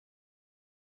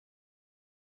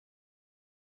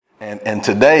And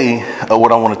today,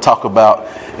 what I want to talk about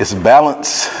is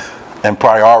balance and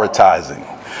prioritizing,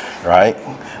 right?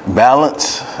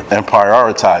 Balance and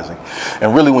prioritizing.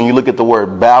 And really, when you look at the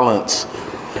word balance,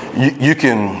 you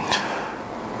can,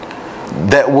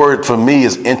 that word for me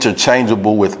is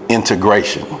interchangeable with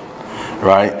integration,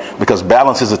 right? Because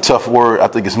balance is a tough word. I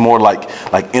think it's more like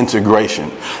integration.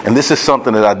 And this is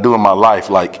something that I do in my life.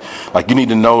 Like you need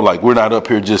to know, like, we're not up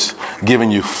here just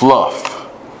giving you fluff.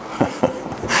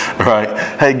 Right?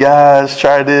 Hey guys,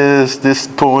 try this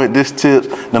point, this tip.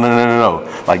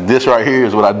 No. Like, this right here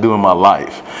is what I do in my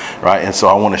life, right? And so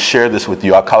I want to share this with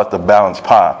you. I call it the balanced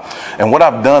pie. And what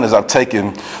I've done is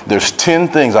there's 10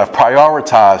 things, I've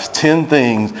prioritized 10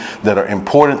 things that are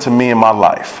important to me in my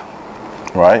life,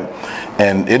 right?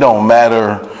 And it don't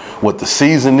matter what the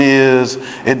season is.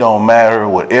 It don't matter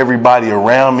what everybody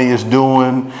around me is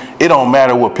doing. It don't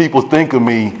matter what people think of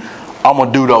me. I'm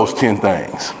going to do those 10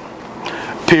 things.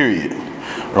 Period.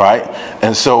 Right?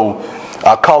 And so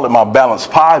I call it my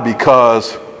balanced pie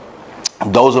because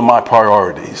those are my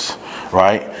priorities.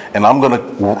 Right? And I'm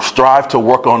going to strive to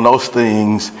work on those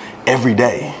things every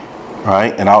day.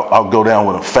 Right? And I'll go down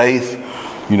with a faith.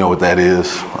 You know what that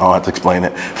is. I don't have to explain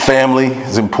it. Family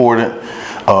is important.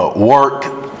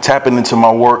 Work, tapping into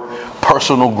my work.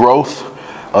 Personal growth.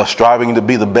 Striving to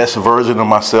be the best version of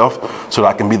myself so that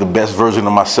I can be the best version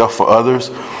of myself for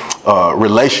others.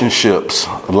 Relationships.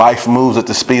 Life moves at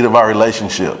the speed of our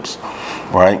relationships,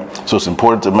 right? So it's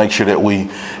important to make sure that we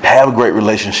have great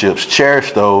relationships,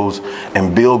 cherish those,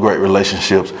 and build great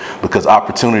relationships, because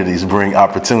opportunities bring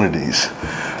opportunities,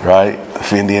 right?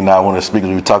 Fendi and I, one of the speakers,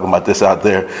 we were talking about this out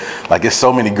there. Like, it's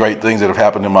so many great things that have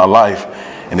happened in my life,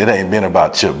 and it ain't been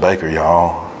about Chip Baker,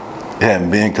 y'all. It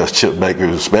hasn't been because Chip Baker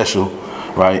is special,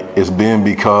 right? It's been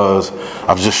because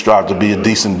I've just strived to be a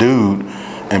decent dude,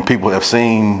 and people have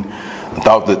seen and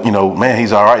thought that, man,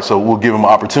 he's all right, so we'll give him an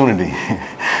opportunity,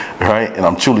 right? And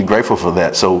I'm truly grateful for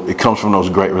that. So it comes from those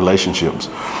great relationships.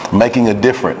 Making a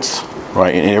difference,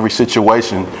 right? In every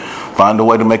situation, find a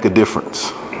way to make a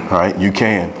difference, right? You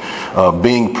can.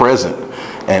 Being present.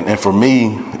 And for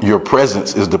me, your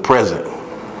presence is the present.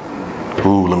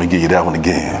 Ooh, let me give you that one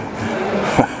again.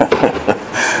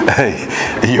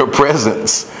 Hey, your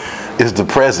presence is the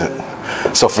present.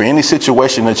 So for any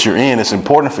situation that you're in, it's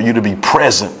important for you to be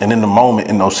present and in the moment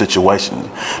in those situations.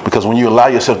 Because when you allow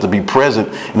yourself to be present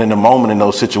and in the moment in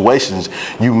those situations,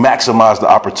 you maximize the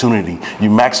opportunity. You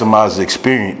maximize the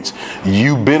experience.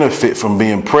 You benefit from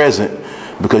being present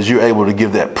because you're able to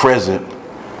give that present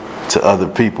to other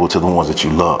people, to the ones that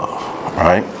you love,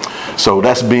 right? So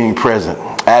that's being present.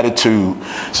 Attitude.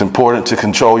 It's important to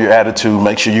control your attitude.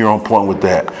 Make sure you're on point with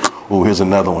that. Oh, here's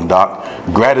another one, Doc.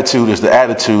 Gratitude is the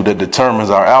attitude that determines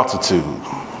our altitude.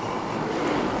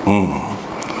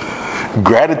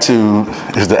 Gratitude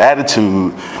is the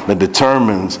attitude that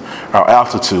determines our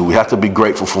altitude. We have to be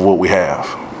grateful for what we have,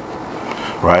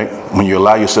 right? When you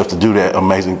allow yourself to do that,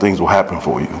 amazing things will happen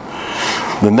for you.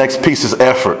 The next piece is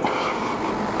effort.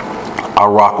 I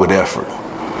rock with effort,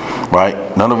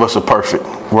 right? None of us are perfect.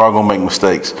 We're all going to make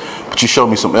mistakes. But you show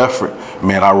me some effort,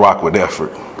 man, I rock with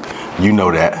effort. You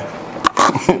know that.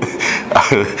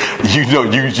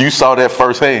 you saw that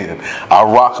firsthand. I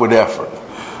rock with effort,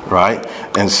 right?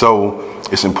 And so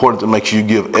it's important to make sure you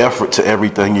give effort to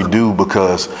everything you do,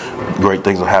 because great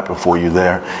things will happen for you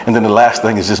there. And then the last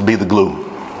thing is just be the glue,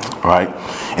 right?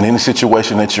 In any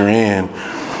situation that you're in,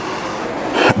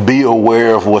 be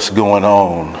aware of what's going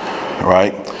on,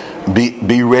 right?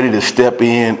 Be ready to step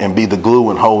in and be the glue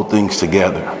and hold things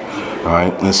together. All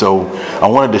right. And so I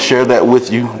wanted to share that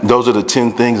with you. Those are the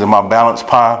 10 things in my balanced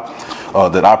pie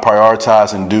that I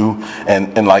prioritize and do.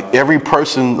 And like every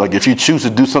person, like if you choose to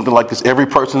do something like this, every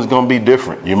person is going to be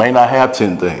different. You may not have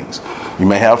 10 things. You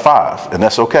may have 5, and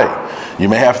that's okay. You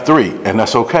may have 3, and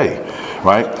that's okay.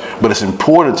 Right. But it's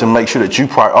important to make sure that you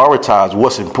prioritize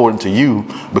what's important to you,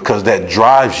 because that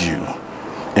drives you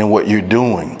in what you're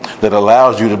doing, that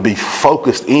allows you to be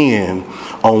focused in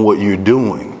on what you're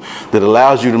doing, that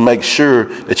allows you to make sure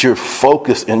that you're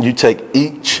focused and you take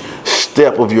each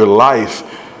step of your life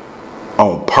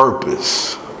on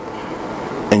purpose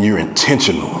and you're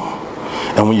intentional.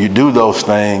 And when you do those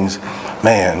things,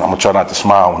 man, I'm going to try not to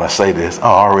smile when I say this. I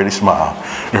already smile,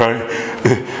 right?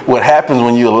 What happens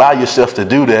when you allow yourself to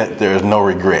do that, there is no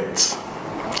regrets.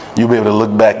 You'll be able to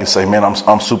look back and say, man,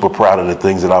 I'm super proud of the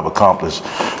things that I've accomplished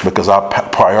because I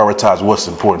prioritize what's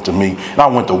important to me, and I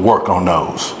went to work on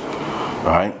those. All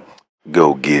right?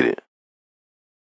 Go get it.